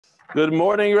Good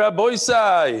morning, Rabbi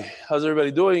Isai. How's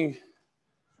everybody doing?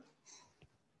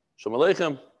 Shalom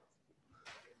Aleichem.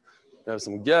 We have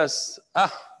some guests.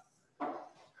 Shalom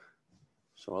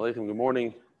Aleichem, good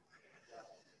morning.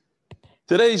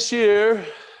 Today's shir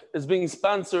is being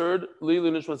sponsored,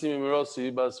 Lilu Nishmatim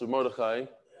Mirosi, Basur Mordechai,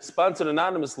 sponsored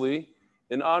anonymously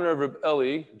in honor of Reb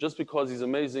Eli, just because he's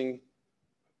amazing.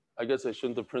 I guess I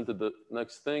shouldn't have printed the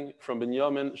next thing, from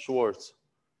Benjamin Schwartz.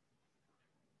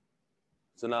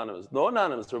 It's anonymous. No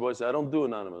anonymous, Rabbi Isai. I don't do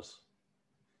anonymous.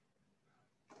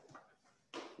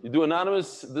 You do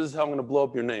anonymous, this is how I'm going to blow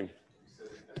up your name.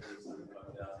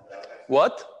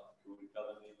 What?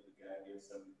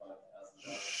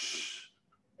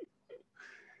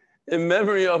 In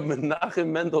memory of Menachem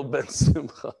Mendel Ben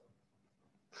Simcha.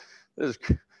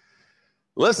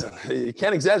 Listen, you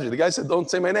can't exaggerate. The guy said, "Don't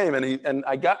say my name," and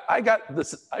I got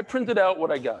this. I printed out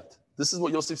what I got. This is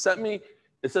what Yosef sent me.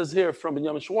 It says here from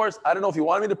Benjamin Schwartz. I don't know if you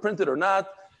wanted me to print it or not.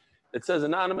 It says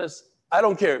anonymous. I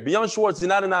don't care. Benjamin Schwartz, you're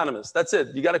not anonymous. That's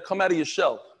it. You got to come out of your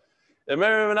shell. In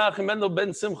memory of Menachem Mendel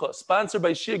Ben Simcha, sponsored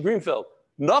by Shia Greenfeld.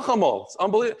 Nachamol. It's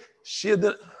unbelievable.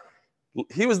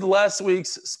 He was the last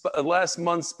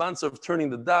month's sponsor of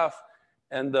Turning the Daf,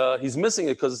 and he's missing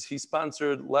it because he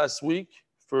sponsored last week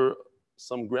for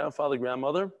some grandfather,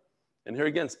 grandmother. And here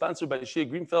again, sponsored by Shia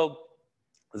Greenfeld,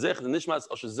 Zech Nishmas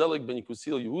Asher Zelig Ben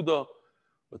Yikusil Yehuda,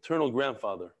 maternal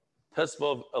grandfather,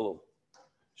 Tesvav Elul.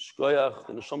 Shkoyach,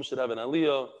 the Neshama should have an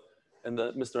aliyah, and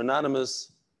Mr.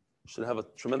 Anonymous should have a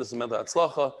tremendous amount of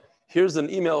atzlacha. Here's an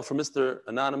email from Mr.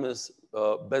 Anonymous,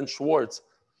 Ben Schwartz. It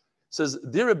says,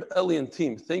 "Dear Reb Eli and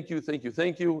team, thank you, thank you,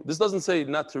 thank you." This doesn't say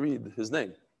not to read his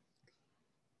name,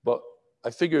 but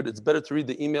I figured it's better to read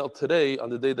the email today on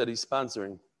the day that he's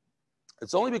sponsoring.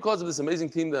 It's only because of this amazing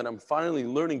team that I'm finally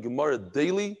learning Gemara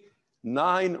daily,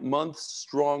 9 months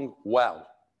strong. Wow.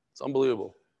 It's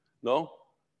unbelievable. No?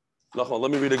 Let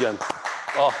me read again.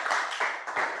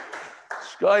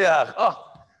 Shkoyach.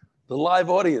 The live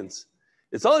audience.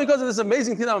 It's only because of this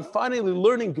amazing thing that I'm finally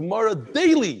learning Gemara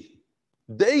daily.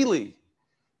 Daily.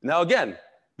 Now again,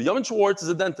 Benjamin Schwartz is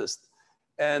a dentist.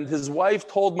 And his wife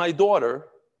told my daughter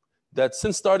that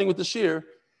since starting with the shir,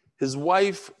 his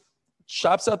wife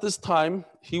shops out this time.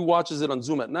 He watches it on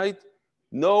Zoom at night.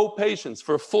 No patience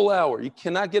for a full hour. You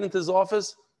cannot get into his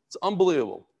office. It's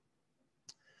unbelievable.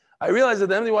 I realize that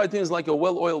the MDY team is like a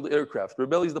well-oiled aircraft.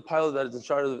 Rebelli is the pilot that is in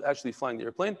charge of actually flying the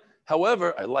airplane.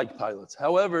 However, I like pilots.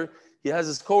 However, he has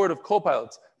his cohort of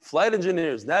co-pilots, flight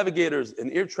engineers, navigators,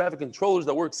 and air traffic controllers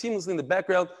that work seamlessly in the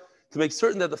background to make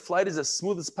certain that the flight is as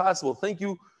smooth as possible. Thank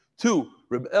you to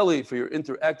Reb Eli for your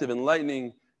interactive,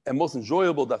 enlightening, and most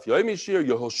enjoyable Daf Yomi shir.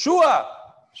 Yehoshua,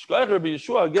 Shkoyach Rabbi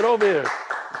Yeshua, get over here.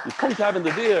 You punkt having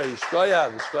the beer.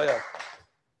 Yeshkoyach.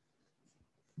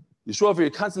 Yeshua, for your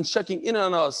constant checking in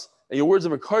on us and your words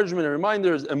of encouragement and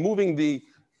reminders and moving the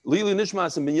Lili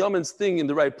Nishmas and Binyamin's thing in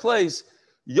the right place.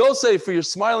 Yosef, for your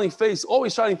smiling face,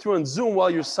 always shining through on Zoom while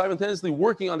you're simultaneously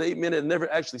working on the 8-minute and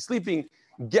never actually sleeping.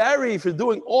 Gary, for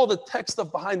doing all the tech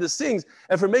stuff behind the scenes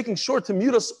and for making sure to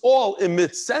mute us all in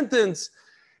mid-sentence.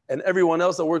 And everyone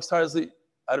else that works tirelessly.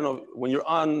 I don't know, when you're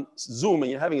on Zoom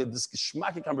and you're having this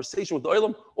geschmacky conversation with the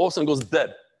Olam, all of a sudden goes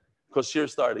dead because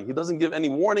shir's starting. He doesn't give any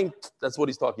warning. That's what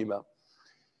he's talking about.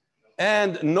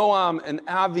 And Noam and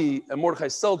Avi and Mordechai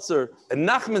Seltzer and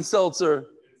Nachman Seltzer.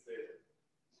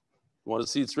 You want to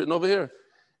see it's written over here?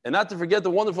 And not to forget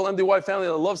the wonderful MDY family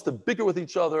that loves to bicker with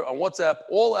each other on WhatsApp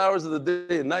all hours of the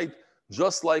day and night,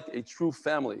 just like a true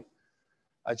family.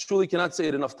 I truly cannot say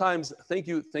it enough times. Thank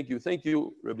you,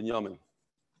 Reb Binyamin.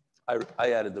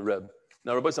 I added the Reb.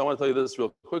 Now, Rabbi, I want to tell you this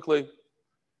real quickly.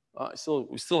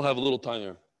 We still have a little time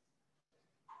here.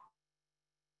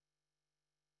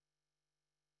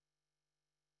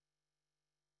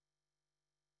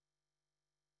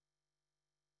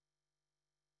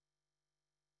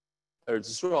 Eretz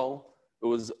Yisrael, it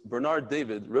was Bernard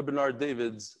David, Reb Bernard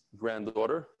David's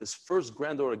granddaughter. His first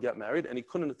granddaughter got married, and he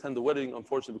couldn't attend the wedding,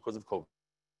 unfortunately, because of COVID.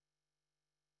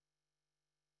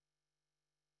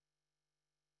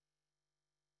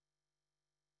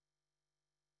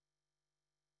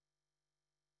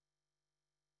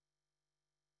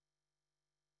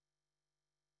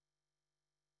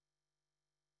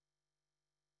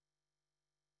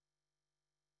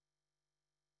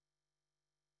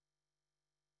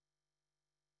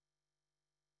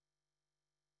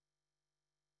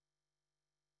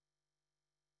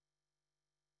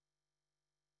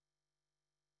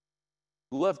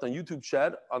 Left on YouTube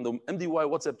chat, on the MDY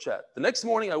WhatsApp chat. The next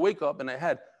morning I wake up and I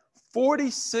had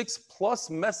 46 plus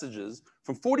messages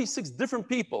from 46 different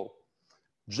people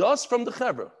just from the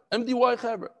Chevra, MDY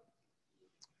Chevra.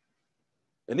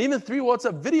 And even 3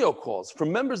 WhatsApp video calls from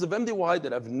members of MDY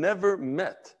that I've never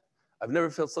met. I've never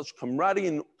felt such camaraderie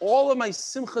in all of my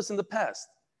simchas in the past.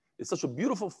 It's such a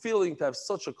beautiful feeling to have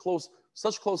such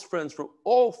close friends from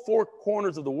all 4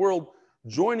 corners of the world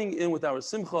joining in with our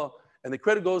simcha. And the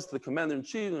credit goes to the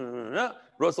commander-in-chief,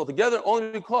 brought us all together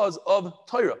only because of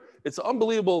Torah. It's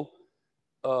unbelievable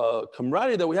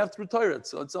camaraderie that we have through Torah.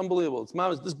 It's unbelievable.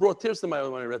 This brought tears to my eyes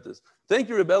when I read this. Thank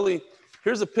you, Rebelli.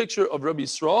 Here's a picture of Rabbi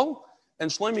Yisrael and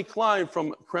Shlomi Klein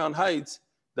from Crown Heights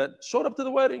that showed up to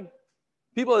the wedding.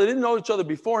 People that didn't know each other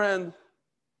beforehand.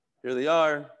 Here they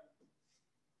are.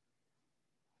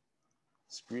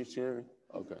 Screen sharing.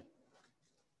 Okay.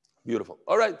 Beautiful.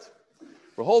 All right.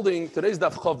 We're holding today's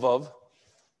Daf Chavav.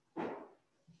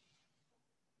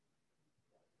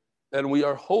 And we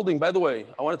are holding, by the way,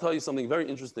 I want to tell you something very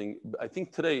interesting. I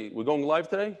think today, we're going live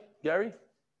today, Gary?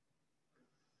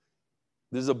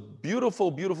 There's a beautiful,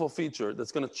 beautiful feature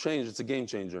that's going to change. It's a game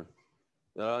changer.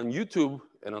 On YouTube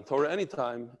and on Torah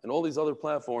Anytime and all these other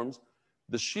platforms,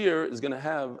 the shear is going to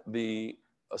have the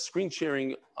screen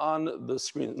sharing on the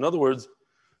screen. In other words,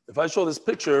 if I show this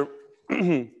picture,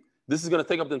 this is going to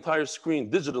take up the entire screen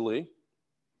digitally,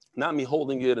 not me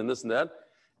holding it and this and that.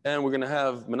 And we're going to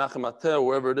have Menachem Ater,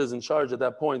 wherever it is in charge at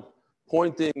that point,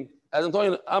 pointing. As I'm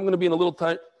talking, I'm going to be in a little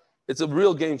tight. It's a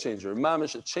real game changer.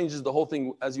 Mamish, it changes the whole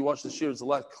thing as you watch the shear. It's a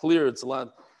lot clearer. It's a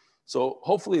lot. So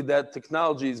hopefully that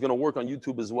technology is going to work on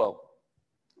YouTube as well.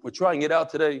 We're trying it out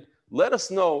today. Let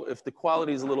us know if the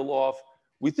quality is a little off.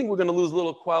 We think we're going to lose a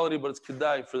little quality, but it's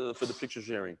kedai for the picture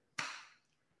sharing.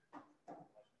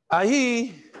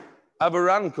 Ahi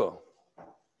Avaranko.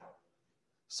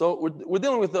 So we're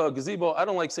dealing with a gazebo. I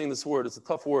don't like saying this word. It's a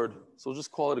tough word. So we'll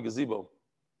just call it a gazebo.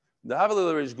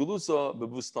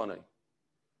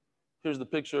 Here's the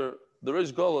picture. The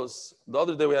Reish Golos, the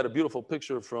other day we had a beautiful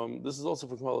picture from, this is also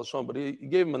from Kabbalah Shom, but he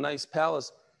gave him a nice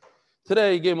palace.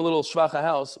 Today he gave him a little shvacha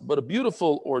house, but a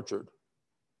beautiful orchard.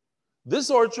 This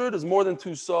orchard is more than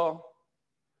 2 saw,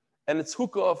 and it's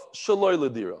hukaf shaloi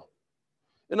ledira.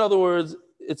 In other words,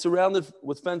 it's surrounded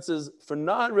with fences for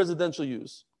non-residential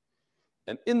use.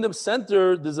 And in the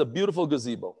center, there's a beautiful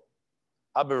gazebo,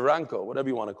 aberanko, whatever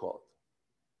you want to call it.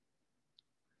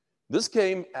 This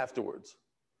came afterwards.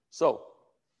 So,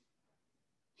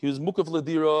 he was mukaf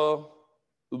ledira,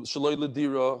 shaloi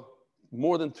ledira,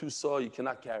 more than 2 saw, you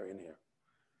cannot carry in here.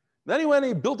 Then he went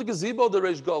and he built a gazebo, the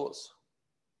Reish Golos.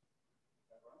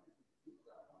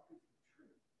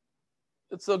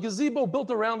 It's a gazebo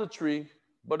built around a tree,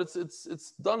 but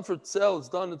it's done for sale.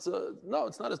 No,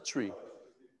 it's not a tree.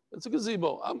 It's a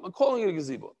gazebo. I'm calling it a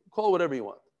gazebo. Call it whatever you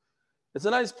want. It's a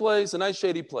nice place, a nice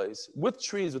shady place, with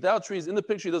trees, without trees. In the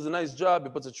picture, he does a nice job. He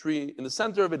puts a tree in the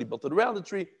center of it. He built it around the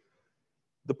tree.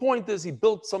 The point is, he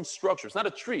built some structure. It's not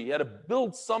a tree. He had to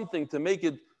build something to make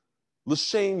it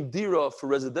l'shem dira for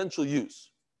residential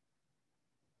use.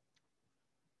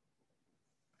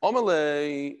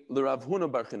 Amalei l'Rav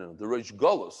Huna bar Chinina, the Reish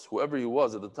Golos, whoever he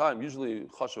was at the time, usually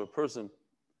chashav a person,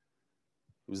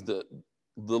 he was the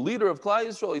leader of Klal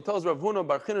Yisrael. He tells Rav Huna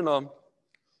bar Chinina,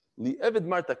 Li'evid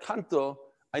marta kanto,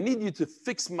 I need you to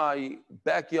fix my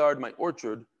backyard, my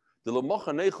orchard. Now,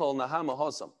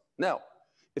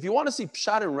 if you want to see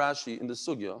Pshat and Rashi in the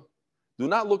Sugya, do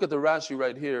not look at the Rashi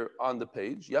right here on the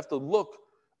page. You have to look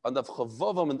on the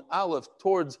Chavavam and Aleph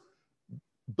towards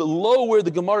below where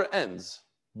the Gemara ends.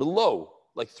 Below,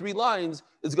 like 3 lines,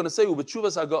 it's going to say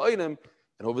Ubechuvas Haga'onim,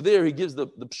 and over there he gives the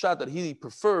Pshat that he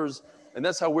prefers, and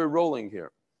that's how we're rolling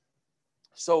here.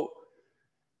 So,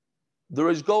 the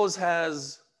Reish Golos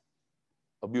has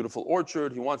a beautiful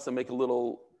orchard. He wants to make a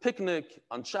little picnic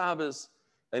on Shabbos.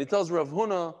 And he tells Rav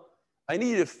Huna, I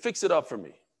need you to fix it up for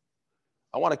me.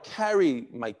 I want to carry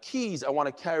my keys. I want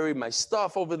to carry my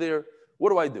stuff over there.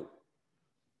 What do I do?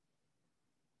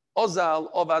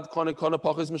 Ozal, Ovad, Kone,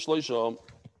 Pachis, Mishloisha.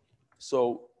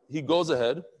 So he goes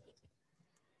ahead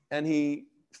and he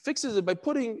fixes it by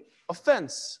putting a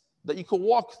fence that you can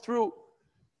walk through.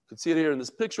 You can see it here in this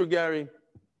picture, Gary.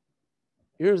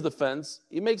 Here's the fence.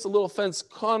 He makes a little fence,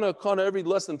 kana every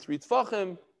less than 3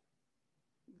 tfachim.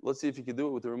 Let's see if you can do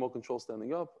it with the remote control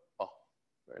standing up. Oh,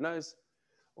 very nice.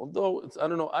 Although, I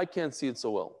don't know, I can't see it so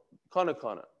well. Kana,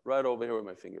 right over here where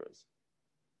my finger is.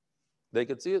 They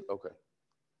can see it? Okay.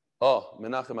 Oh,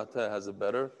 Menachem Ateh has it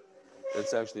better.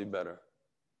 It's actually better.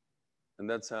 And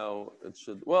that's how it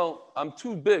should. Well, I'm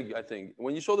too big, I think.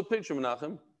 When you show the picture,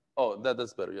 Menachem, oh,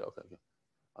 that's better. Yeah, okay.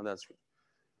 On that screen.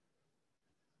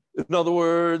 In other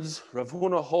words, Rav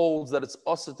Huna holds that it's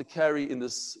also to carry in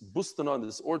this bustana, in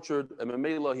this orchard, and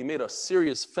Memela, he made a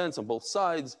serious fence on both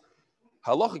sides,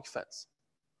 halachic fence.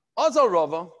 Azar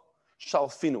Rava,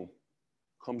 Shalfinu.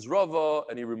 Comes Rava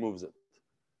and he removes it.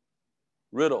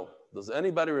 Riddle. Does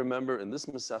anybody remember in this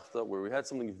Masechta where we had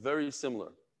something very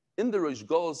similar? In the Rosh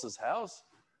Golos' house,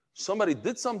 somebody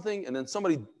did something and then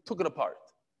somebody took it apart.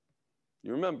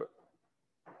 You remember?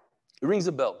 It rings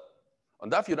a bell. On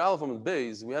Daf Yud Aleph and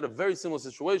Beis, we had a very similar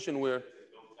situation where.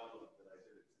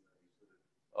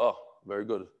 Oh, very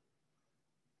good.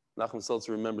 Nachman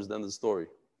Seltzer remembers the end of the story.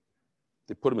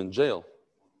 They put him in jail.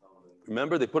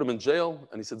 Remember, they put him in jail,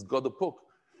 and he said, "God the Puk."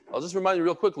 I'll just remind you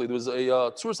real quickly. There was a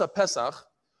Tzuras HaPesach,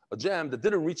 a jam that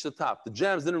didn't reach the top. The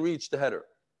jams didn't reach the header.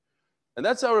 And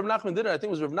that's how Rav Nachman did it. I think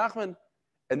it was Rav Nachman.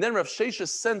 And then Rav Sheshes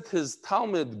sent his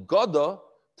Talmud, Goda,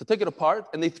 to take it apart,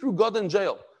 and they threw Goda in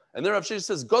jail. And then Rav Sheshes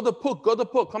says, God the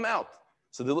Puk, come out.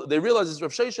 So they realized it's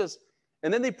Rav Sheshes.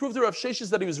 And then they proved to Rav Sheshes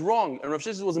that he was wrong, and Rav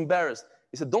Sheshes was embarrassed.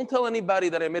 He said, don't tell anybody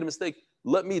that I made a mistake.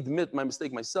 Let me admit my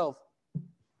mistake myself.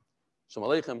 Shalom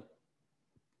Aleichem.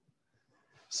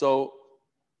 So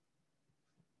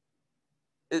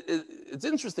it's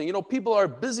interesting. You know, people are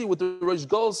busy with the Rosh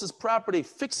Golos' property,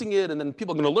 fixing it, and then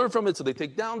people are going to learn from it, so they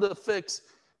take down the fix.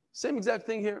 Same exact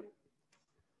thing here.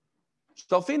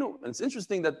 Shalfinu. And it's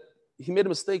interesting that he made a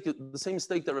mistake, the same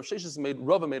mistake that Rav Sheshes made.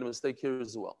 Rava made a mistake here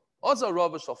as well. Oza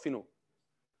Rava Shalfinu.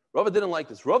 Rava didn't like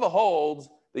this. Rava holds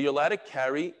that you're allowed to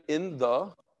carry in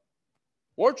the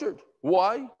orchard.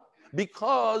 Why?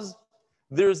 Because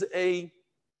there's an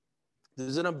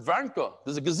avranka,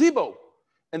 there's a gazebo,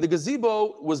 and the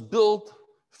gazebo was built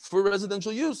for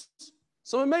residential use.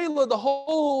 So in Mela, the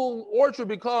whole orchard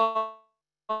becomes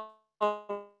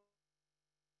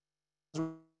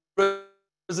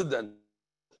residential.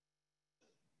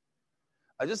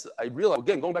 I realized,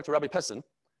 again, going back to Rabbi Pessin.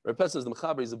 Rabbi Pessin is the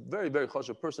Mechaber. He's a very, very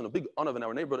chashuv person, a big honav in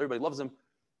our neighborhood. Everybody loves him.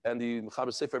 And the Mechaber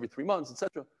is safe every 3 months,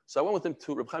 etc. So I went with him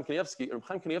to Reb Chaim Kanievsky, and Reb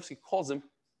Chaim Kanievsky calls him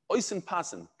Oisin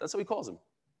Pasin. That's how he calls him.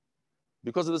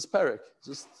 Because of this parak.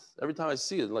 Just every time I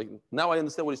see it, like now I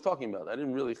understand what he's talking about. I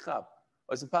didn't really chap.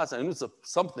 Oisin Pasin. I knew it's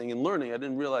something in learning. I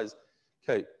didn't realize.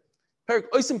 Okay. Parak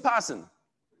Oisin Pasin.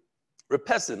 Reb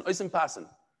Pessin, Oisin Pasin.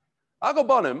 I'll go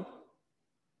on him.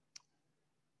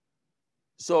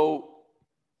 So,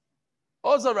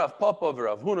 Oza Rav Papa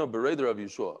v'Rav Huna b'Reder Rav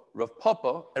Yeshua. Rav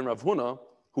Papa and Rav Huna,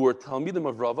 who were Talmidim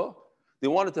of Rava, they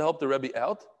wanted to help the Rebbe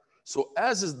out. So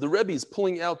as the Rebbe is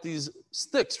pulling out these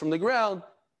sticks from the ground,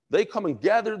 they come and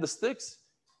gather the sticks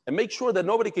and make sure that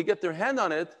nobody could get their hand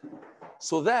on it,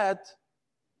 so that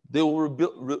they won't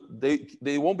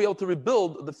be able to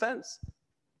rebuild the fence.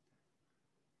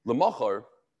 L'machar,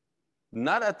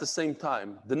 not at the same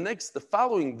time. The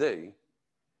following day,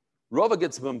 Rava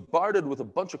gets bombarded with a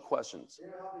bunch of questions.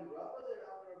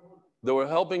 They were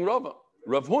helping Rava.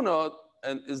 Rav Huna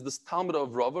is this Talmud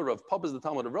of Rava. Rav Papa is the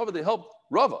Talmud of Rava. They helped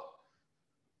Rava.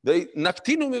 They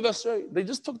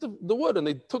just took the wood and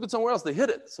they took it somewhere else. They hid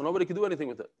it, so nobody could do anything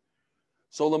with it.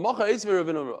 So Rava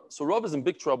is in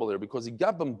big trouble here because he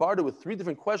got bombarded with 3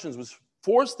 different questions, which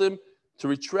forced him to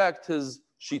retract his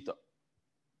shita.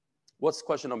 What's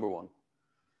question number 1?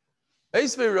 You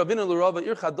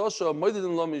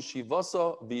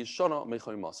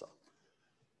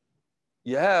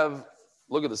have,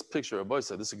 look at this picture, Abba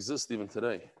said, this exists even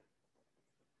today.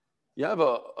 You have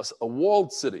a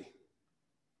walled city.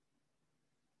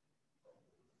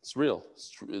 It's real.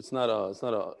 It's not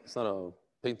a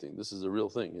painting. This is a real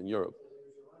thing in Europe.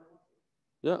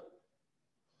 Yeah.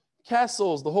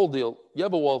 Castles, the whole deal. You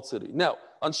have a walled city. Now,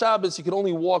 on Shabbos, you can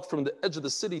only walk from the edge of the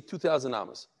city 2,000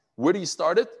 amas. Where do you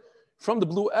start it? From the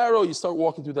blue arrow, you start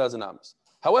walking 2,000 amas.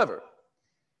 However,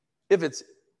 if it's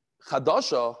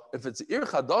Chadasha, if it's Ir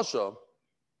Chadasha,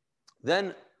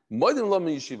 then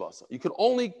you can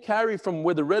only carry from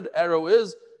where the red arrow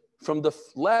is, from the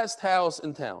last house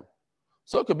in town.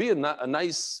 So it could be a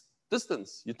nice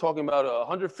distance. You're talking about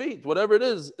 100 feet, whatever it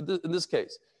is in this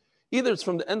case. Either it's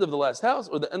from the end of the last house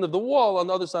or the end of the wall on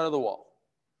the other side of the wall.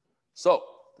 So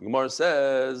the Gemara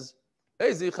says,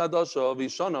 if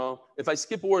I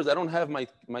skip words, I don't have my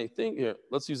thing here.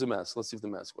 Let's use a mask. Let's see if the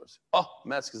mask works. Oh,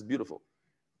 mask is beautiful.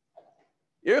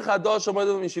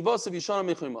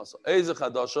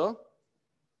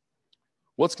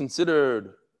 What's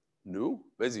considered new?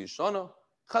 What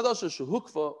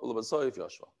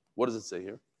does it say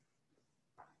here?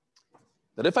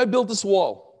 That if I built this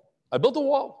wall, I built a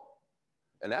wall.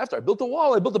 And after I built the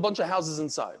wall, I built a bunch of houses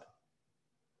inside.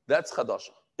 That's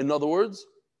chadasha. In other words,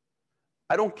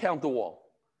 I don't count the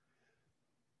wall.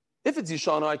 If it's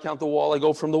Yishana, I count the wall, I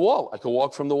go from the wall. I can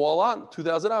walk from the wall on,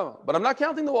 2,000 hours. But I'm not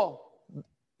counting the wall.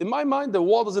 In my mind, the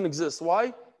wall doesn't exist.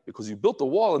 Why? Because you built the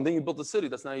wall and then you built the city.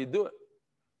 That's not how you do it.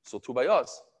 So too by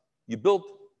us. You built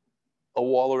a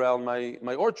wall around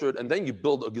my orchard and then you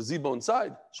build a gazebo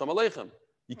inside. Shalom Aleichem.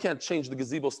 You can't change the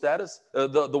gazebo status,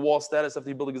 the wall status after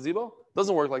you build a gazebo.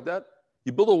 Doesn't work like that.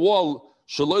 You build a wall,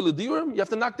 shaloi l'diurim, you have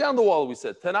to knock down the wall, we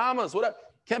said. 10 amas, whatever.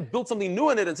 You can't build something new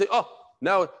in it and say, oh,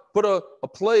 now put a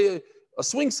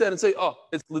swing set and say, oh,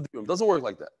 it's l'diurim. Doesn't work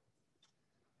like that.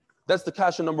 That's the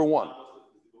kasha number one.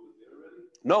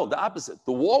 No, the opposite.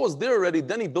 The wall was there already,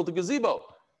 then he built a gazebo.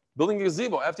 Building a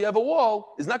gazebo after you have a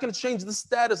wall is not going to change the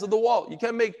status of the wall. You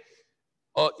can't make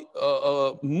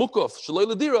mukaf shaloi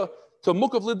l'dira to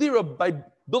mukaf l'dira by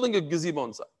building a gazebo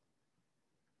inside.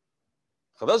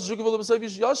 The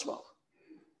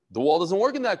wall doesn't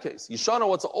work in that case. Yishana,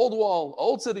 what's an old wall,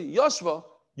 old city, Yashva,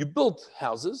 you built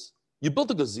houses, you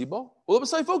built a gazebo,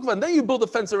 and then you build a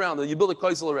fence around it, you build a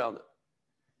kaisel around it.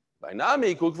 In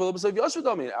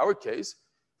our case,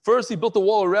 first he built a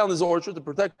wall around his orchard to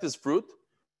protect his fruit,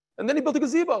 and then he built a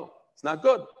gazebo. It's not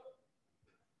good.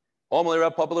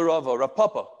 Rav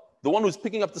Papa, the one who's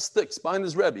picking up the sticks behind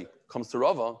his Rebbe, comes to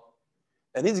Rava,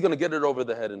 and he's going to get it over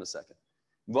the head in a second.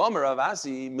 If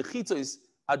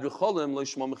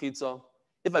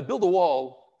I build a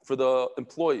wall for the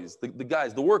employees, the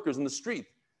guys, the workers in the street,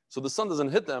 so the sun doesn't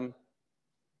hit them,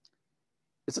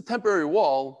 it's a temporary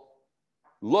wall.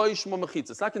 It's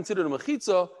not considered a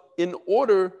mechitza in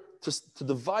order to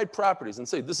divide properties and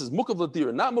say this is mukav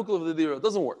l'dira, not mukav l'dira. It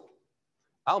doesn't work.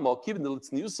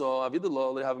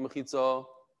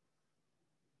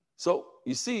 So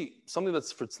you see, something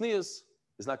that's for tznius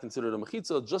is not considered a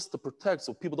mechitza, just to protect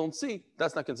so people don't see.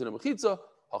 That's not considered a mechitza.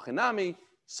 Hachinami.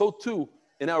 So too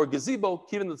in our gazebo,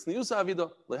 even the tznius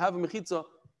avida, they have a mechitza.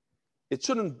 It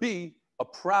shouldn't be a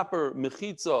proper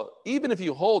mechitza, even if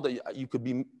you hold that you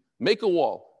could make a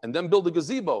wall and then build a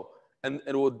gazebo, and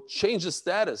it would change the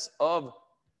status of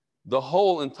the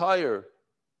whole entire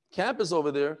campus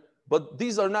over there. But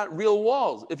these are not real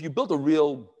walls. If you built a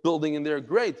real building in there,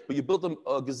 great. But you built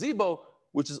a gazebo,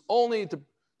 which is only to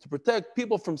protect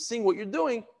people from seeing what you're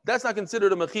doing, that's not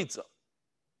considered a mechitza.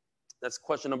 That's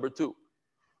question number 2.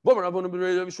 And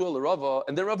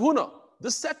then Rav Huna,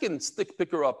 the second stick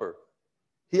picker upper,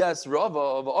 he asks Rava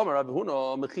of Omer Rav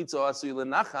Huna, mechitza asu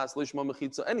lenachas lishma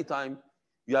mechitza. Anytime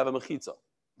you have a mechitza,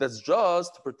 that's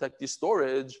just to protect your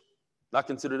storage, not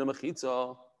considered a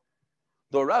mechitza.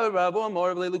 So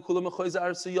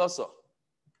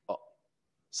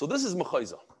this is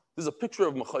mechayza. This is a picture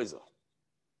of mechayza.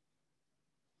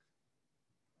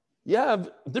 You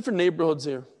have different neighborhoods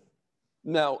here.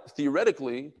 Now,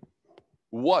 theoretically,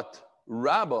 what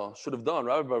Rabbah should have done,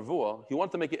 Rabbi Barvua, he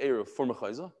wanted to make an eruv for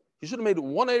mechayza. He should have made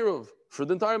one eruv for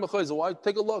the entire mechayza. Why?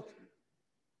 Take a look.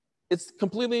 It's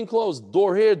completely enclosed.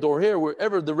 Door here,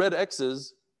 wherever the red X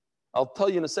is. I'll tell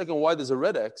you in a second why there's a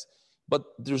red X. But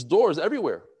there's doors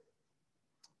everywhere.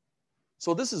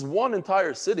 So this is one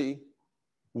entire city,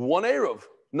 one eruv.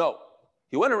 No.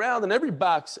 He went around in every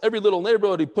box, every little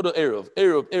neighborhood, he put an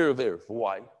eruv.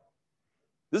 Why?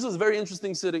 This is a very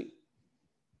interesting city.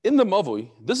 In the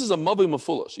Mavui, this is a Mavui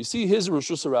Mafulash. You see his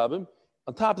Rosh Hashanah,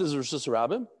 on top of this Rosh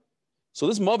Hashanah. So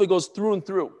this Mavui goes through and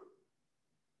through.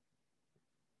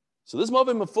 So this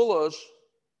Mavui Mafulash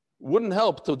wouldn't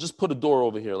help to just put a door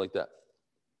over here like that.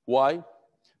 Why?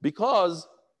 Because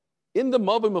in the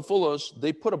Mavui Mafulash,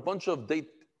 they put a bunch of date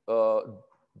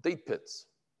pits.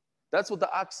 That's what the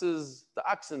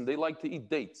oxen, they like to eat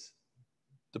dates.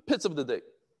 The pits of the date.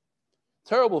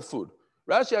 Terrible food.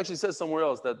 Rashi actually says somewhere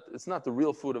else that it's not the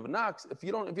real food of an ox. If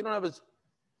you don't have it.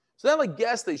 So they have like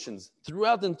gas stations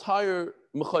throughout the entire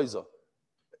mechayza.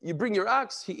 You bring your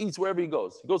ox, he eats wherever he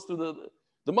goes. He goes through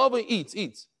the Mavui,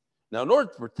 eats. Now, in order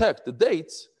to protect the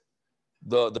dates,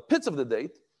 the pits of the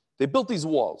date, they built these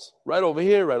walls right over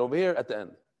here at the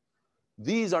end.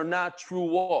 These are not true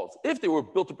walls. If they were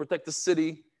built to protect the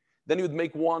city, then you would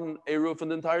make one eruv in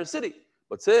the entire city.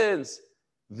 But since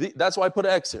that's why I put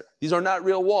an X here. These are not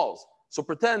real walls. So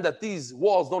pretend that these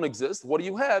walls don't exist. What do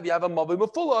you have? You have a Mavui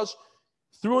Mafulash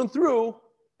through and through,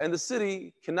 and the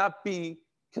city cannot be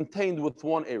contained with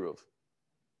one eruv.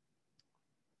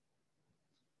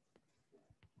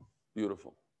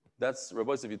 Beautiful. That's,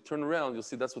 Rabbi, if you turn around, you'll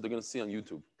see that's what they're going to see on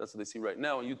YouTube. That's what they see right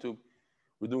now on YouTube.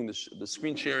 We're doing the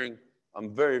screen sharing.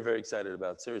 I'm very, very excited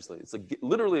about it. Seriously. It's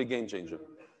literally a game changer.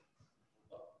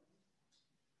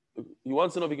 He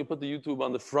wants to know if he can put the YouTube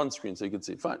on the front screen so you can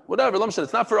see. Fine. Whatever.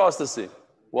 It's not for us to see.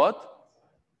 What?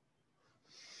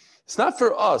 It's not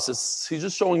for us. He's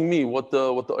just showing me what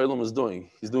the Olam is doing.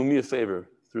 He's doing me a favor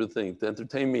through the thing to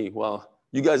entertain me. Well,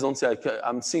 you guys don't see.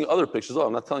 I'm seeing other pictures. Oh,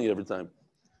 I'm not telling you every time.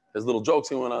 There's little jokes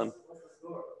going on.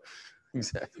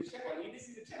 Exactly.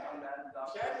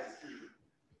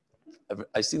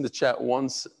 I've seen the chat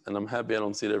once, and I'm happy I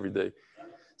don't see it every day.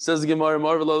 Says the Gemara,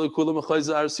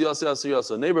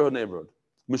 neighborhood.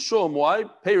 Mishum, why?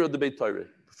 Peira de Beit Torah,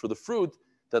 for the fruit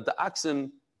that the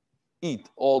oxen eat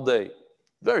all day.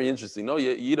 Very interesting. No,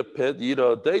 you eat a pit, you eat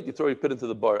a date, you throw your pit into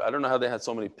the bar. I don't know how they had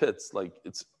so many pits. Like,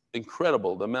 it's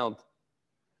incredible the amount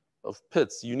of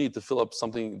pits you need to fill up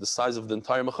something the size of the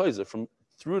entire mechayzer from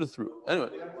through to through. Anyway.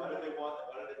 Why do they have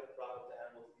problem with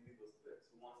animals eating those pits?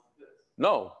 Who wants the pits?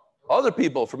 No, other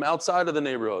people from outside of the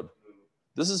neighborhood.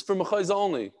 This is for mechayzer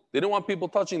only. They didn't want people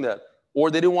touching that,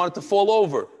 or they didn't want it to fall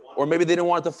over, or maybe they didn't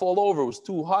want it to fall over. It was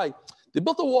too high. They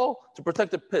built a wall to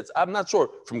protect the pits. I'm not sure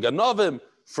from ganavim,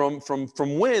 from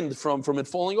wind, from it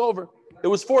falling over. It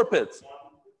was 4 pits.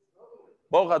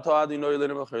 So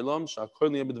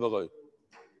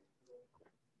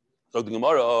the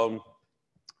Gemara,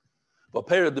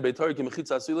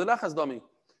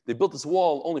 they built this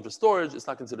wall only for storage. It's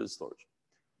not considered storage.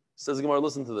 Says the Gemara,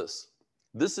 listen to this.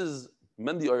 This is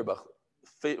Mendy Auerbach,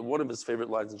 one of his favorite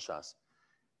lines in Shas.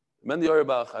 Mendy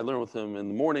Auerbach, I learned with him in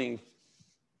the morning,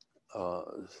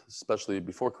 especially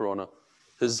before Corona.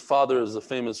 His father is a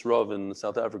famous Rav in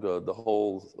South Africa, the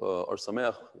whole Or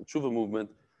Sameach, Tshuva movement.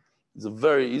 He's a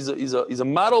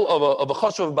model of a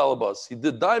chashav balabas. He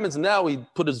did diamonds. Now he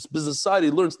put his business aside. He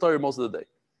learns Torah most of the day.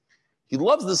 He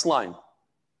loves this line.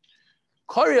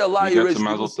 Says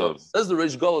the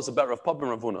Reish Golos about Rav Papa and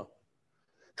Rav Huna.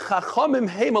 Chachamim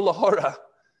heima lahara.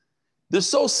 They're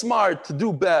so smart to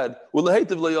do bad. How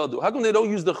come they don't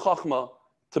use the chachma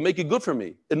to make it good for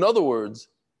me? In other words,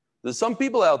 there's some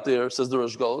people out there, says the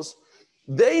Reish Golos,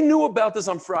 they knew about this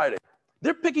on Friday.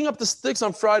 They're picking up the sticks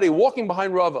on Friday, walking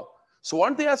behind Rava. So why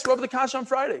don't they ask Rava the Kasha on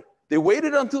Friday? They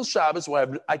waited until Shabbos,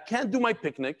 where I can't do my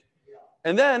picnic.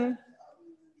 And then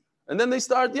they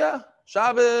start,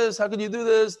 Shabbos, how could you do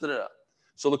this? Da-da-da.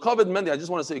 So the Kavod Mendy, I just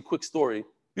want to say a quick story,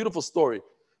 beautiful story,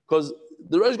 because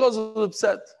the Reish Golos was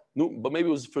upset, but maybe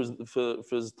it was for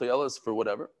his Tayalis, for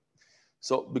whatever.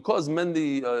 So because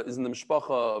Mendy is in the Mishpacha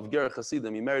of Ger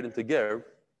Chasidim, he married into Ger,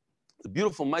 the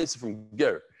beautiful Maisa from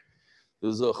Ger. There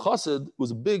was a chassid, who was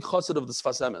a big chassid of the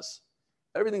Sfas Emes.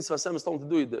 Everything Sfas Emes told him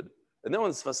to do, he did. And then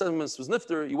when Sfas Emes was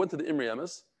nifter, he went to the Imri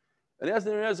Emes, and he asked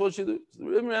the Imri Emes, what should he do? So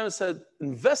the Imri Emes said,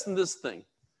 invest in this thing.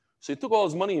 So he took all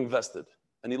his money, invested,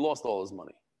 and he lost all his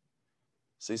money.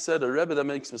 So he said, a Rebbe that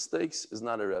makes mistakes is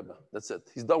not a Rebbe. That's it.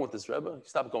 He's done with this Rebbe. He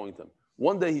stopped going to him.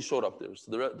 One day he showed up there.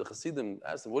 So the Chassidim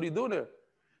asked him, what are you doing here?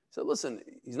 He said, listen,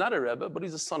 he's not a Rebbe, but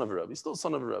he's a son of a Rebbe. He's still a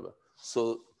son of a Rebbe.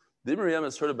 So the Imri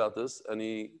Emes heard about this, and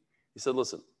he said,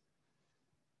 listen,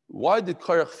 why did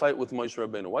Korach fight with Moshe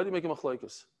Rabbeinu? Why did he make him a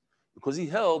machlokes? Because he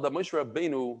held that Moshe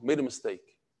Rabbeinu made a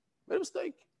mistake. Made a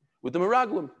mistake with the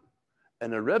Meraglim.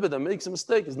 And a Rebbe that makes a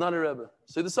mistake is not a Rebbe.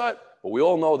 So he decided, but we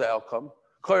all know the outcome.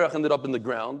 Korach ended up in the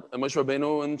ground, and Moshe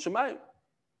Rabbeinu in Shemayim.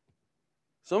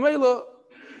 So Mela,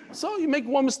 so you make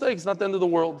one mistake, it's not the end of the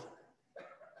world.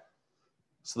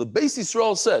 So the Beis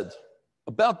Yisrael said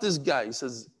about this guy, he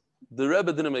says, the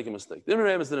Rebbe didn't make a mistake. The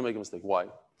Rebbe didn't make a mistake. Why?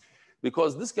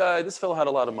 Because this fellow had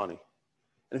a lot of money.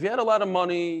 And if he had a lot of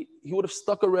money, he would have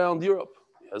stuck around Europe.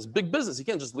 He has big business. He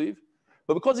can't just leave.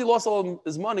 But because he lost all of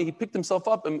his money, he picked himself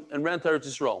up and ran to Eretz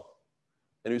Yisrael.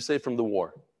 And he was saved from the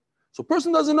war. So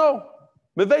person doesn't know.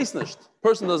 Meveis nicht.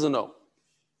 Person doesn't know.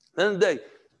 At the end of the day,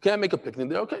 can't make a picnic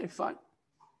there. Okay, fine.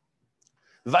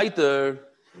 Weiter.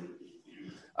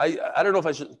 I don't know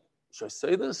if should I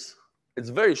say this? It's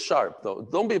very sharp, though.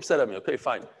 Don't be upset at me. Okay,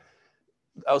 fine.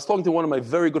 I was talking to one of my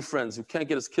very good friends who can't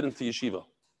get his kid into yeshiva.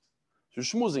 He was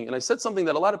schmoozing, and I said something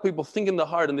that a lot of people think in the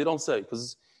heart and they don't say,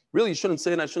 because really you shouldn't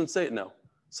say it and I shouldn't say it now.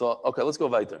 So, okay, let's go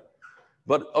weiter.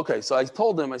 But, okay, so I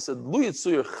told him, I said, Lu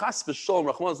Yitzuyah chas v'sholom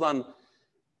Rachman Zlan,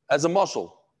 as a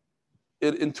mashal,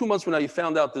 in 2 months from now you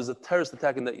found out there's a terrorist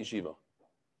attack in that yeshiva.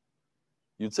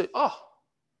 You'd say,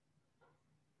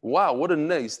 wow, what a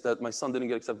nace that my son didn't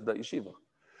get accepted to that yeshiva.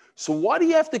 So why do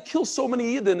you have to kill so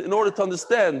many Yidden in order to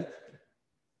understand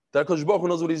that Kodesh Baruch Hu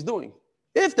knows what he's doing?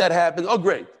 If that happened,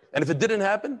 great. And if it didn't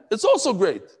happen, it's also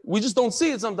great. We just don't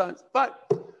see it sometimes. Fine.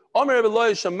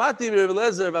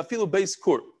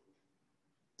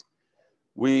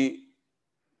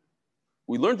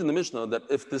 We learned in the Mishnah that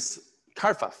if this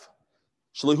karfaf,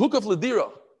 shalihukaf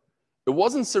ledira, it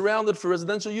wasn't surrounded for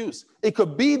residential use. It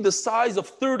could be the size of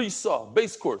 30 saw,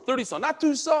 base court, 30 saw, not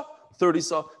 2 saw, 30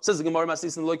 saw. Says the Gemara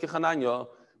Masis in Loike Chananya.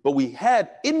 But we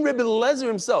had in Rebbe Lezer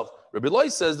himself. Rebbe Loi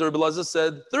says the Rebbe Lezer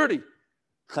said 30.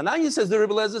 Chananya says the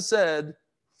Rebbe Lezer said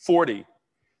 40.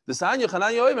 The Sanya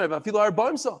Chananya Oimer, Vafilu Har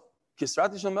Baimsa,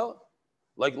 Kisrati Shamela,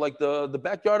 like the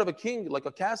backyard of a king, like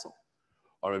a castle.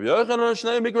 They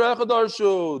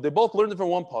both learned it from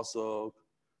one pasuk.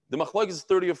 The machlokes is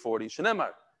 30 or 40.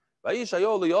 Shenemar. What's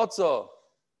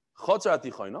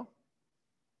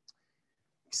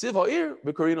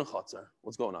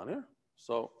going on here?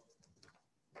 So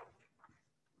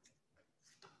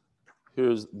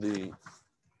here's the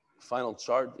final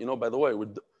chart. By the way,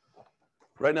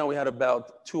 right now we had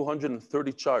about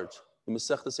 230 charts in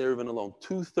Masechtas Eruvin alone.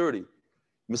 230.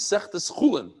 Masechtas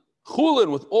Chulin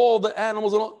with all the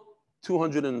animals and all,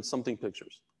 200 and something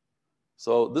pictures.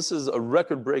 So this is a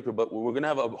record breaker, but we're going to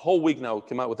have a whole week now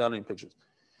come out without any pictures.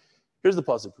 Here's the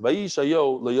pasuk.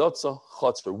 Vayishayo leyotza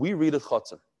chatzar. We read it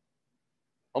chatzar.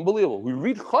 Unbelievable. We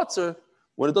read chatzar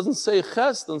when it doesn't say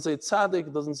ches, doesn't say tzaddik,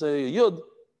 it doesn't say yud.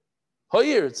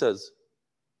 Ha'ir, it says.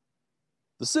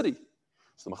 The city.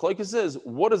 So the machlokes says,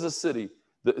 what is a city?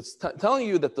 It's telling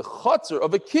you that the chatzar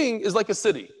of a king is like a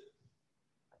city.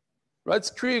 Right?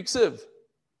 It's kriya ksiv.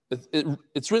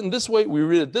 It's written this way, we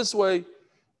read it this way,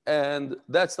 and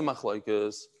that's the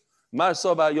machlokes. Mar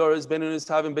sava yoris benunis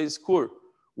having base kur.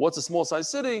 What's a small size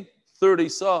city? 30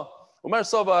 sa. Umar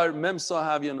savar mem sa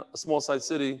having a small size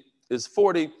city is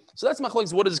 40. So that's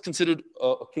machlokes. What is considered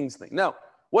a king's thing? Now,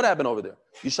 what happened over there?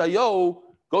 Yeshayahu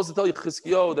goes to tell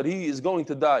Chizkiyahu that he is going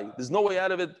to die. There's no way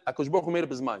out of it. HaKadosh Baruch Hu made up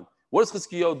his mind. What does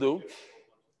Chizkiyahu do?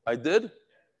 I did.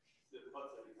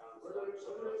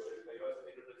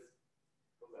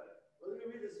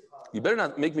 You better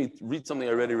not make me read something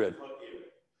I already read.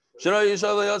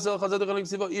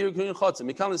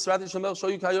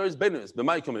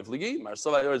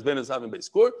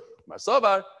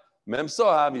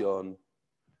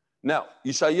 Now,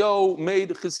 Yeshayahu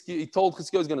he told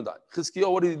Chizkiyahu he's going to die.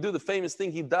 Chizkiyahu, what did he do? The famous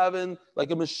thing, he davened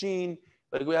like a machine,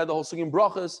 like we had the whole singing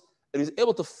brachas, and he's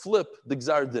able to flip the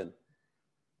Gzar Din.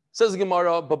 Says the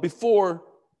Gemara, but before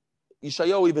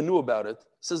Yeshayahu even knew about it,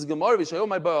 says the Gemara, Yeshayahu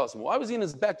my ba'asim. Why was he in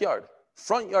his backyard?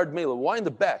 Front yard mela. Why in the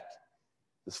back?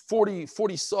 This 40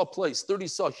 saw place, 30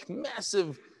 saw,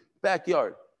 massive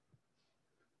backyard.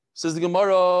 Says the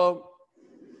Gemara,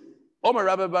 Omer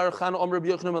Rabbi Baruch Chana, Omer Rabbi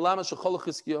Yochanan, Melama Shechol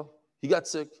Chizkiyahu. He got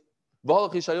sick.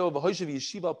 V'halach Yeshayahu v'hoyshev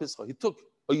yeshiva al Pischa. He took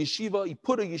a yeshiva, he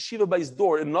put a yeshiva by his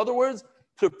door. In other words,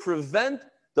 to prevent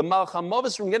the Malach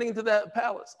HaMavis from getting into that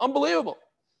palace. Unbelievable.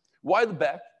 Why the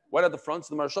back? Why not the front?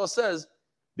 So the Maharsha says,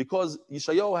 because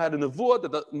Yeshayahu had a nevuah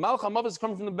that the Malach HaMavis is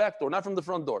coming from the back door, not from the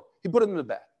front door. He put it in the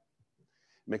back.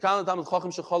 If you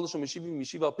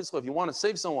want to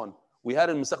save someone, we had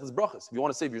it in Masechtas Brachos. If you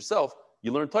want to save yourself,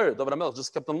 you learn Torah. David HaMelech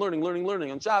just kept on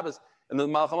learning on Shabbos, and the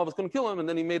Malach HaMavis couldn't kill him, and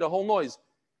then he made a whole noise.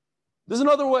 There's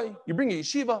another way. You bring a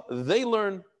yeshiva, they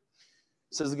learn.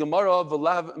 Says the Gemara,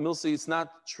 V'lav Milsi, it's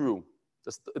not true.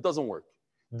 It doesn't work.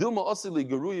 Dilma Osili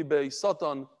Geruyi Bei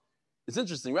Satan. It's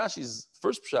interesting. Rashi's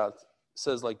first pshat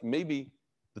says like maybe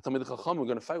the Talmidei Chacham are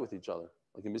going to fight with each other.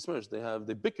 Like in Bismerish,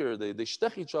 they bicker, they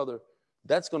shtech each other.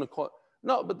 That's going to cause.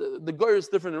 No, but the Goyer is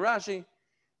different in Rashi,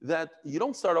 that you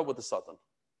don't start out with the Satan.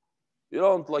 You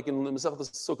don't, like in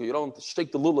Masechtas Sukkah, you don't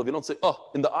shake the lulav, you don't say,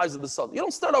 oh, in the eyes of the Satan. You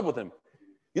don't start out with him.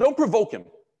 You don't provoke him.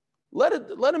 Let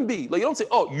him be. Like you don't say,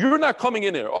 oh, you're not coming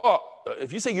in here. Oh,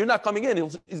 if you say you're not coming in,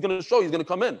 he's going to show, he's going to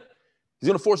come in. He's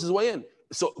going to force his way in.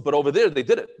 So, but over there, they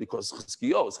did it because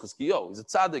Chizkiyahu is Chizkiyahu. He's a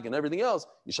tzaddik and everything else.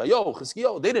 Yeshayahu,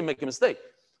 Chizkiyahu, they didn't make a mistake.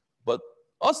 But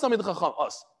us, Talmidei Chacham,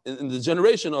 us, in the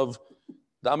generation of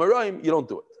the Amoraim, you don't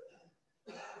do it.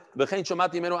 What's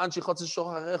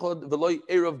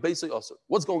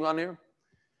going on here?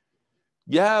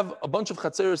 You have a bunch of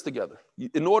chatzeros together.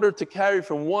 In order to carry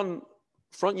from one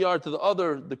front yard to the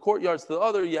other, the courtyards to the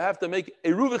other, you have to make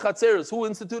eruv chatzeros. Who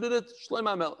instituted it?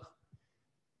 Shlomo HaMelech.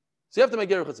 So you have to make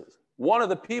eruv chatzeros. One of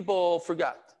the people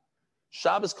forgot.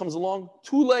 Shabbos comes along,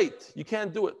 too late. You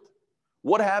can't do it.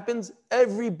 What happens?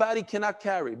 Everybody cannot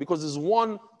carry because there's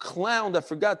one clown that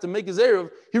forgot to make his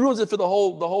eruv. He ruins it for the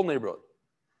whole neighborhood.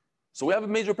 So we have a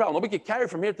major problem. Nobody can carry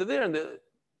from here to there. And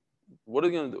what are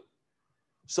they going to do?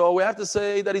 So we have to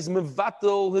say that he's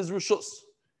mevatel his rishus.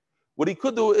 What he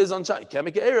could do is on he can't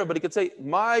make an eruv, but he could say,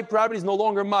 my property is no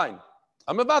longer mine.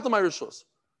 I'm mevatel my rishus.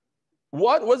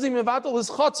 What is he mevatel? His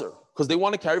chatzar. Because they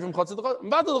want to carry from chatzar to chatzar.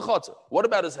 Mevatel the chatzar. What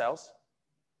about his house?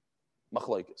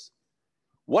 Machlokes.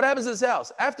 What happens to his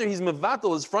house? After he's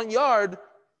mevatel his front yard,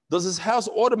 does his house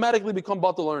automatically become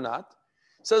batel or not?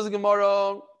 Says the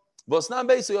Gemara,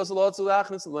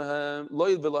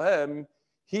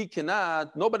 he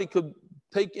cannot, nobody could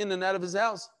take in and out of his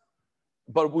house.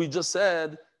 But we just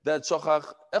said that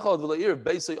shachach echad v'la'ir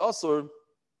beisei asur,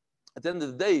 at the end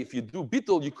of the day, if you do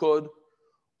bitul, you could.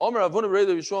 So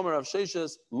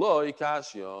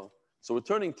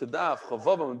returning to Daf,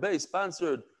 Chavav and Bay,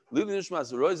 sponsored, Lili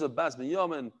Nishmas, Roiza Bas Ben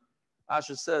Yomen,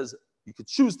 Asher says, you could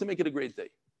choose to make it a great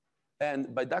day.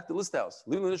 And by Dr. Listhouse,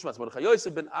 Lili Nishmas, Mordechai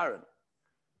Yosef ben Aaron,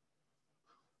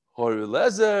 Hori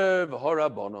Lezer, V'hor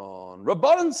Rabbanon.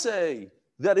 Rabbanon say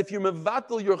that if you're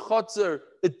mevatel your chotzer,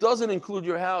 it doesn't include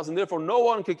your house, and therefore no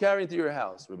one can carry into your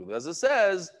house. Rabbi Eliezer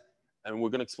says, and we're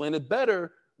going to explain it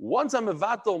better, once I'm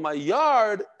mevatel my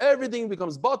yard, everything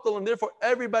becomes batel, and therefore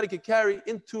everybody can carry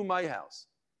into my house.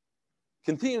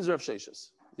 Continues Rav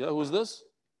Sheshes. Yeah, who's this?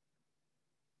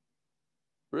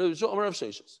 Rav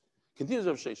Sheshes. Continues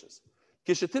Rav Sheshes.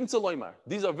 Kishetimtza loymar.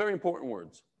 These are very important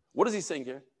words. What is he saying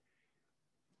here?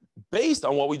 Based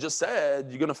on what we just said,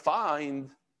 you're going to find,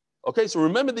 okay, so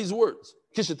remember these words.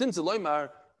 Kishetimtza loymar,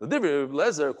 the Divrei Rabbi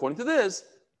Eliezer, according to this,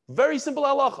 very simple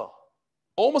halacha.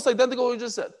 Almost identical to what we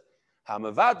just said.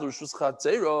 Hamavat rishus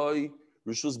chatzeroi,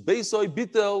 rishus beisoi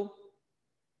bitel.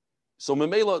 So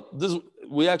Memela, this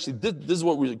is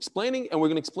what we're explaining, and we're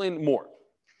going to explain more.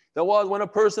 That was when a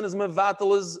person is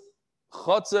mevatel his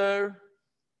chotzer,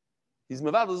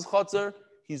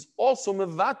 he's also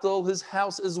mevatel his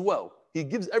house as well. He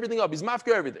gives everything up. He's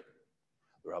mafker everything.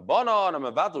 Rabbanon,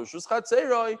 mevatel rishus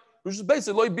chatzeroi, rishus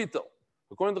beisoi loy bitel.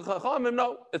 According to Chachamim,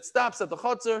 no, it stops at the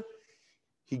chotzer.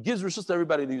 He gives rishus to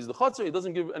everybody to use the chotzer. He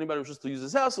doesn't give anybody rishus to use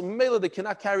his house. So Memela, they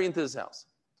cannot carry into his house.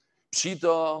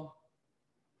 Pshita.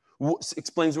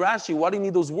 Explains Rashi, why do you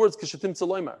need those words? Kishatim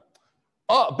tzaloymar.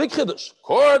 Oh, big chiddush.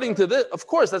 According to this, of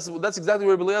course, that's exactly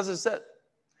what Rabbi Eliezer said.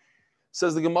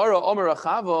 Says the Gemara, Omer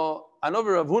Achava,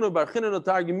 Anover Rav Huna bar China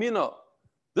notar gemina.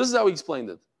 This is how he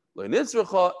explained it.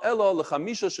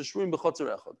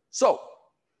 So,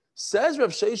 says Rav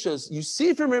Sheshes, you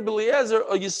see from Rabbi Eliezer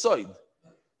a yisoid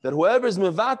that whoever is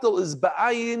mevatel is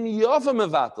ba'ayin yofa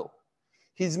mevatel.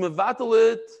 He's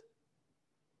mevatel it.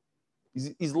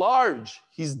 He's large.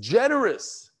 He's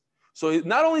generous. So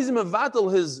not only is he mevatel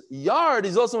his yard,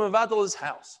 he's also mevatel his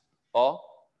house. Oh,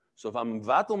 so if I'm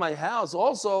mevatel my house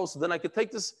also, so then I could take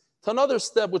this to another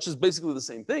step, which is basically the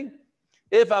same thing.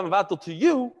 If I'm mevatel to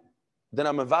you, then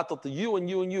I'm mevatel to you and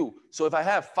you and you. So if I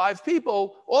have 5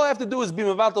 people, all I have to do is be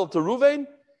mevatel to Ruvain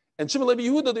and Shimon Levi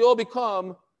Yehuda. They all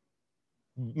become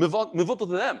mevatel to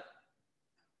them.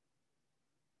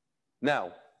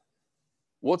 Now,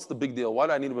 what's the big deal? Why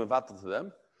do I need a mevatel to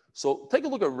them? So take a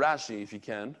look at Rashi if you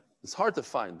can. It's hard to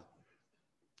find.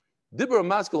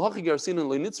 Rashi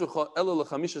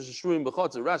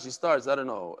starts,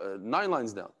 9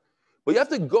 lines down. But you have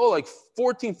to go like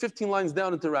 14, 15 lines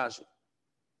down into Rashi.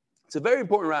 It's a very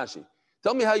important Rashi.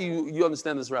 Tell me how you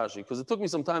understand this Rashi, because it took me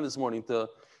some time this morning to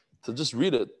just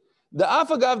read it. The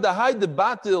afagav the high the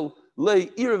batil lay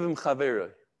irivim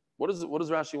chaverei. What does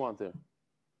Rashi want there?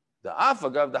 The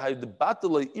afagav the high the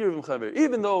batil lay irivim chaverei.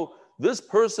 Even though this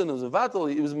person is a vatal,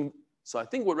 it was. So I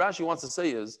think what Rashi wants to say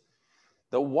is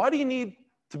that why do you need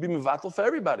to be mevatel for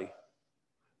everybody?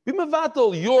 Be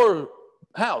mevatel your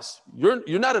house.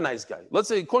 You're not a nice guy. Let's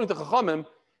say according to Chachamim,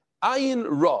 ayin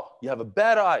ra, you have a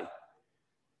bad eye,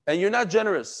 and you're not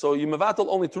generous. So you mevatel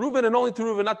only to Reuven and only to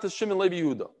Reuven, not to Shimon Levi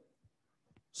Yehuda.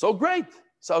 So great.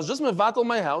 So I was just mevatel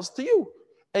my house to you,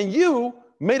 and you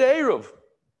made an eruv.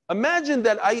 Imagine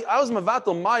that I was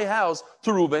mevatel my house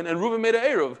to Reuven, and Reuven made an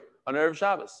eruv on Erev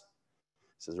Shabbos.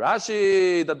 Says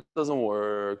Rashi, that doesn't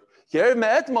work. Reuven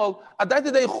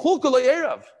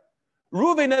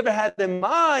never had in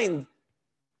mind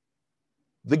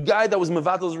the guy that was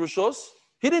mevatel's rishos.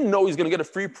 He didn't know he's going to get a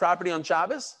free property on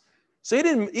Shabbos, so he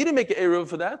didn't make an eruv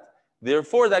for that.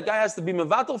 Therefore, that guy has to be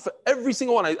mevatel for every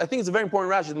single one. I think it's a very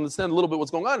important Rashi to understand a little bit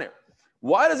what's going on here.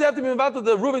 Why does he have to be mevatel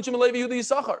to Reuven, Shimon, Levi, Yehuda,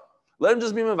 Yisachar? Let him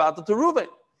just be mevatel to Reuven.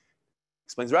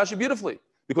 Explains Rashi beautifully.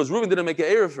 Because Reuven didn't make an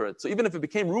error for it. So even if it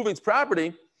became Reuven's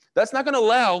property, that's not going to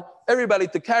allow everybody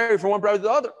to carry from one property to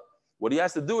the other. What he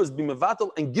has to do is be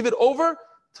mevatel and give it over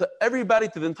to everybody,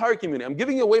 to the entire community. I'm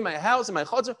giving away my house and my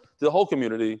chotzer to the whole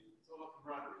community.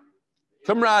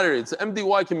 Camaraderie. It's an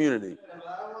MDY community.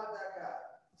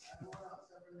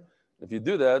 If you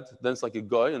do that, then it's like a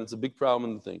guy, and it's a big problem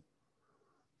in the thing.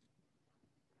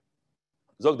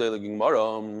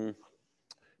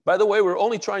 By the way, we're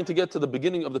only trying to get to the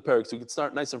beginning of the parak, so we can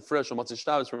start nice and fresh on Motzei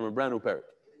Shabbos from a brand new parak.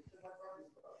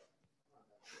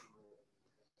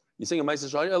 You sing a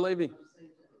Ma'aseh Shaya, Levi?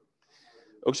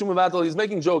 He's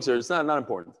making jokes here. It's not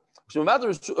important. It's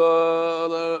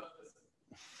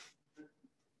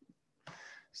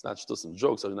not shtusim.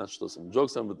 Jokes are not shtusim.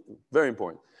 Jokes are very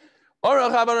important. There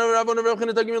were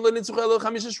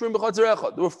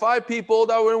 5 people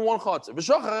that were in one chotzer.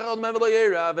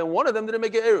 And one of them didn't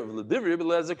make an eruv.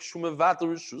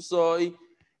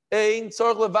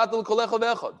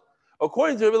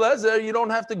 According to Rabbi Eliezer, you don't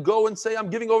have to go and say, I'm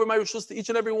giving over my rishus to each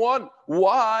and every one.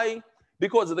 Why?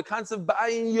 Because of the concept of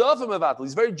ba'ayin yofa mevatel.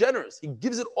 He's very generous. He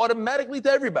gives it automatically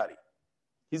to everybody.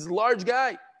 He's a large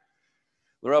guy.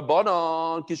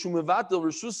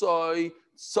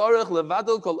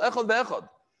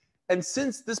 And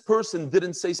since this person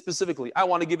didn't say specifically, I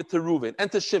want to give it to Reuven and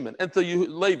to Shimon and to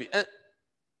Levi,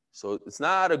 so it's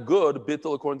not a good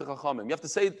bittul according to Chachamim. You have to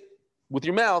say it with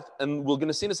your mouth, and we're going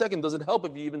to see in a second, does it help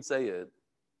if you even say it?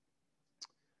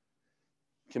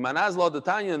 Kimanaz law the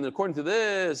Tanya, and according to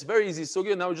this, very easy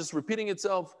sugya. Now it's just repeating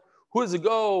itself. Who does it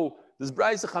go? This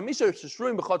brayse chamisha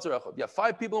sheshruim b'chatzer echad. You have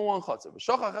 5 people in one chatzer.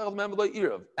 V'shachach echad mem v'lo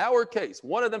irav. Our case,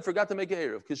 one of them forgot to make an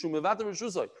erev. Kishu mevater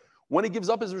rishusay. When he gives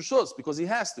up his rishus because he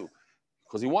has to,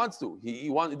 because he wants to, he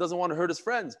doesn't want to hurt his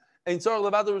friends. Ein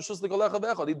tzarich levater rishus l'kol echad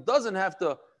v'echad. He doesn't have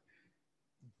to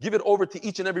give it over to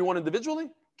each and every one individually.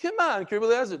 Come on,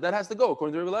 that has to go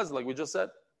according to Rebbe Eliezer, like we just said.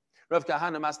 Rav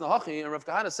Kahana Masna Hachi, and Rav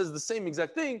Kahana says the same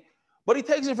exact thing, but he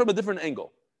takes it from a different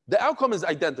angle. The outcome is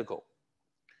identical.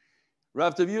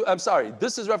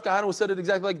 This is Rav Kahana who said it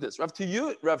exactly like this. Rav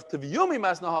Teviyumi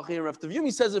Masna Hachi, and Rav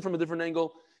Teviyumi says it from a different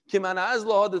angle. 5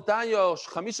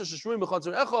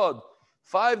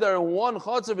 that are in one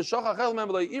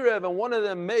chatzer, and one of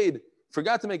them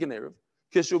forgot to make an erev.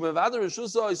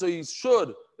 So he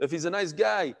should, if he's a nice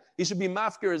guy, he should be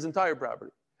mafkir his entire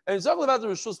property. And when he's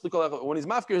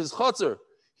mafkir his chotzer,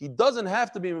 he doesn't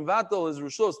have to be mevatel his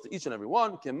rishus to each and every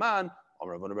one. They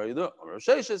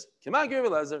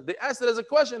asked it as a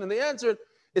question and they answered.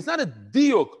 It's not a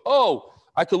diuk. Oh,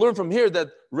 I could learn from here that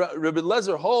Rebbe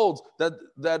Eliezer holds that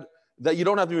you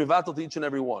don't have to be mevatel to each and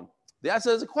every one. They asked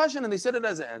it as a question and they said it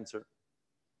as an answer.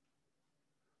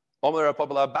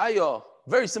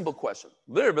 Very simple question.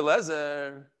 Rebbe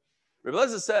Eliezer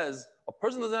says a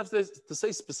person doesn't have to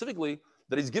say specifically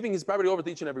that he's giving his property over to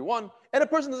each and every one, and a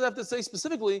person doesn't have to say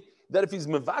specifically that if he's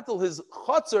mevatel his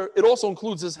chotzer, it also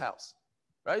includes his house,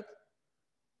 right?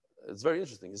 It's very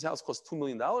interesting. His house costs $2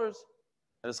 million, and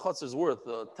his chotzer is worth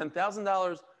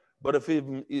 $10,000. But if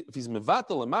he's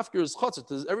mevatel and mafkir his chotzer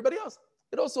to everybody else,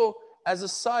 it also, as a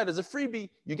side, as a freebie,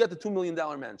 you get the $2 million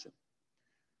mansion.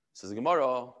 Says the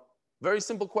Gemara, very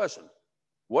simple question.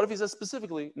 What if he says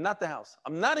specifically, not the house?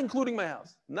 I'm not including my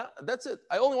house. That's it.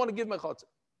 I only want to give my chotzer.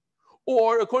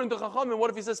 Or, according to Chachamim, what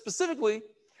if he says specifically,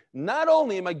 not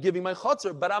only am I giving my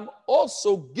chotzer, but I'm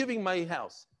also giving my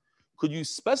house? Could you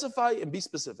specify and be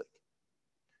specific?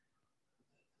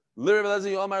 I don't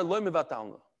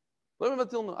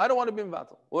want to be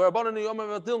mevatel.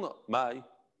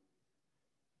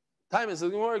 Time is the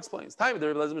Gemara explains. Time is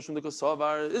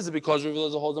it because Rebbe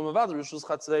Eliezer holds on mevatel? Rishus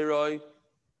chatzeroi.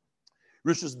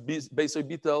 Rishus beisoy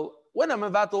bitel. When I'm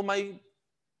mevatel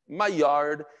my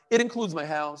yard, it includes my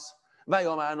house. But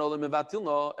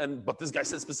this guy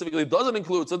said specifically it doesn't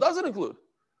include, so it doesn't include.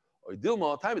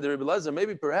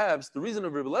 Maybe perhaps the reason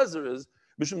of Rebbe Eliezer is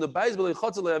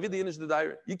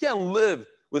you can't live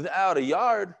without a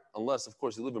yard, unless of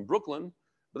course you live in Brooklyn,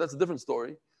 but that's a different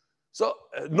story. So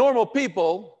normal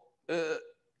people,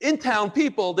 in-town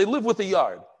people, they live with a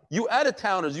yard. You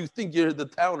out-of-towners, you think you're the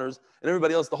towners, and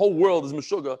everybody else, the whole world is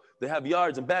Meshuggah. They have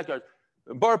yards and backyards.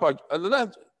 Bar park,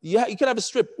 you can have a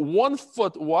strip 1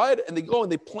 foot wide, and they go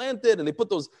and they plant it, and they put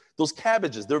those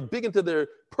cabbages. They're big into their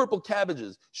purple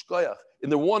cabbages, shkoyach, in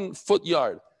their 1 foot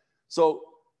yard. So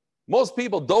most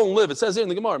people don't live. It says here in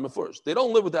the Gemara, first, they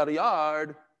don't live without a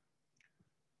yard.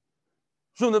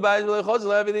 We don't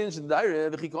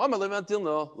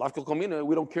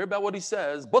care about what he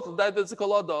says. He's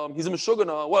a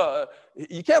meshugana. Well,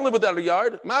 you can't live without a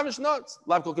yard. Mamish nuts.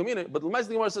 But the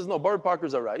Gemara says no. Bar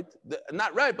Parkers are right.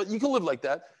 Not right, but you can live like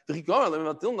that. The yarno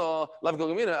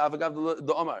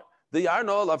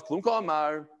lav klum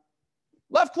ka'amar.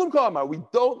 Lav klum ka'amar.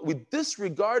 We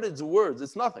disregard its words.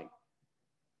 It's nothing.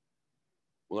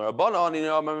 And according to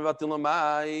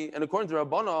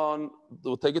Rabbanon,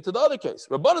 we'll take it to the other case.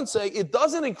 Rabbanon say it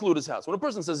doesn't include his house. When a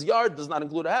person says yard, does not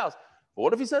include a house. But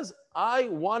what if he says, I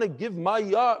want to give my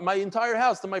yard, my entire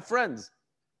house to my friends?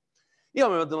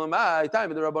 Typically,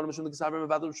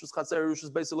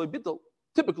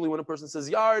 when a person says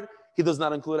yard, he does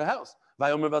not include a house.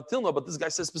 But this guy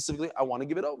says specifically, I want to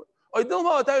give it over.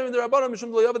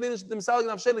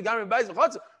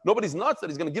 Nobody's nuts that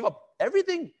he's going to give up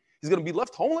everything. He's going to be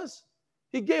left homeless.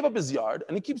 He gave up his yard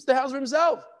and he keeps the house for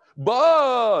himself.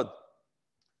 But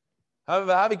and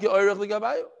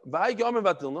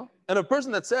a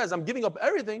person that says, I'm giving up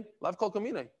everything,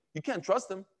 you can't trust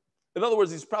him. In other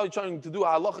words, he's probably trying to do a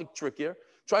halachic trick here,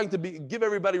 trying to give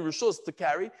everybody rishus to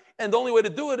carry. And the only way to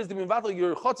do it is to be mevatel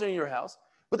your chotzer in your house.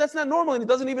 But that's not normal and he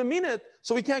doesn't even mean it,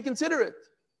 so we can't consider it.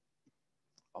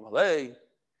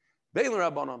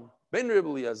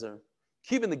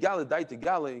 Keeping the galley dai to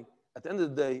galley, at the end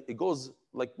of the day, it goes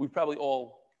like we probably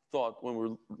all thought when we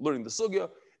were learning the sugya.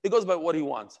 It goes by what he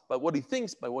wants, by what he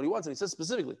thinks, by what he wants. And he says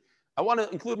specifically, I want to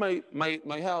include my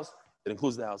house. It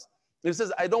includes the house. If it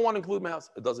says, I don't want to include my house,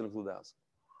 it doesn't include the house.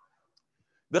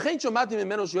 Another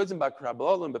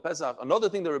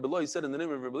thing that Rabbi Eloi said in the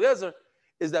name of Rabbi Eliezer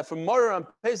is that for Maror on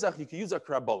Pesach, you can use a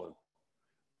krabolin.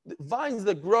 Vines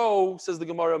that grow, says the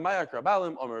Gemara, Maya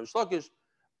krabalim, Omer Shlokish,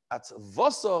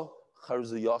 atzvasa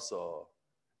charzuyasa.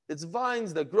 It's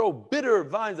vines that grow, bitter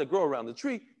vines that grow around the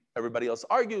tree. Everybody else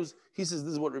argues. He says,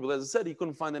 this is what Rabbi Eliezer said. He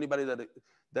couldn't find anybody that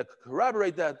could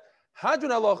corroborate that.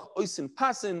 Hadron aloch oisin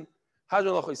pasin.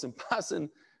 Hadron aloch oisin pasin.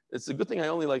 It's a good thing I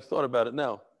only thought about it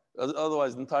now.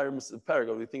 Otherwise, the entire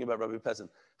paragraph, we think about Rabbi Pessin.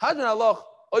 Hadron aloch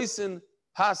oisin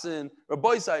pasin.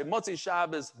 Rabbi Isai, Motzei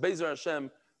Shabbos, Bezer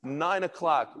Hashem, 9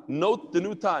 o'clock. Note the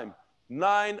new time.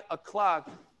 9 o'clock,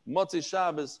 Motzei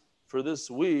Shabbos for this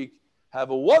week. Have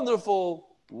a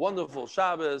wonderful, wonderful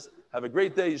Shabbos. Have a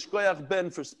great day. Yishkoyach Ben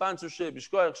for sponsorship.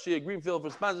 Yishkoyach Shia Greenfield for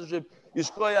sponsorship.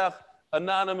 Yishkoyach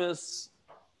Anonymous,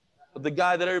 the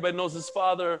guy that everybody knows his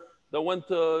father, that went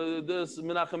to this,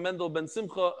 Menachem Mendel Ben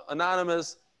Simcha,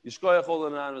 Anonymous. Yishkoyach all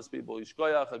anonymous people.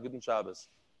 Yishkoyach, a good Shabbos.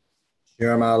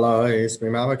 Shema Alois,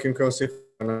 Mimamakim Kosif,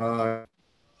 Shema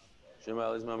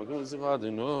Alois, Mimamakim Kosif,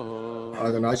 Adonai.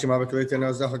 Adonai, Shema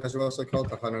Bekalitin, Zachar Kashavos, Kol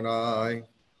Tachanonai.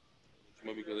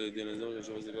 Shema Bekalitin,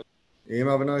 Zachar Kashavos,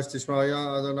 Ima Benois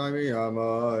Tishmaya, Adonai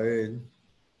Miyamoid.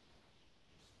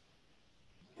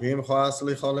 Kim Chas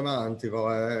Licholima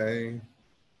Antivoe.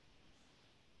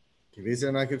 Kivisa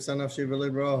Nakipsan Nafshi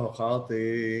Velibro,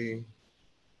 Chalti.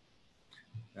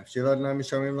 Nafshi Ladna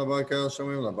Mishamim Laboikel,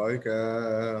 Shamim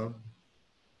Laboikel.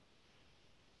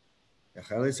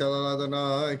 Yacheli Shalal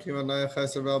Adonai, Kimanai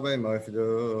Chesed Rabbi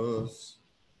Moifidus.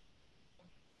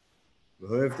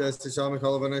 V'huiv Testisham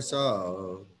Mikol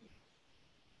V'Nesal.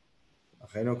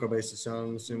 Achenu Kabes Tisham,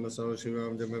 Sim Masal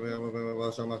Shivam, Demavim,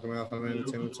 Vasham Makamah, Amen,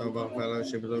 Tim Tzambach,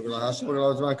 Fellowship, Lugla, Hashpur,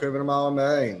 Lozman, Kevin,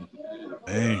 Amen.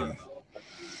 Amen.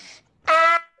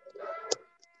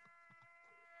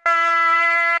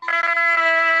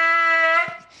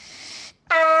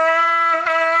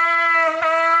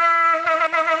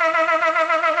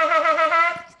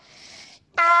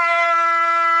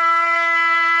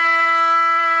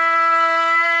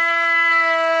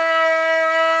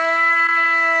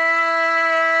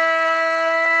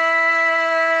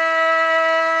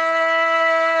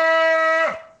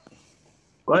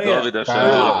 David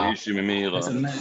Hashem, Yishim Meira.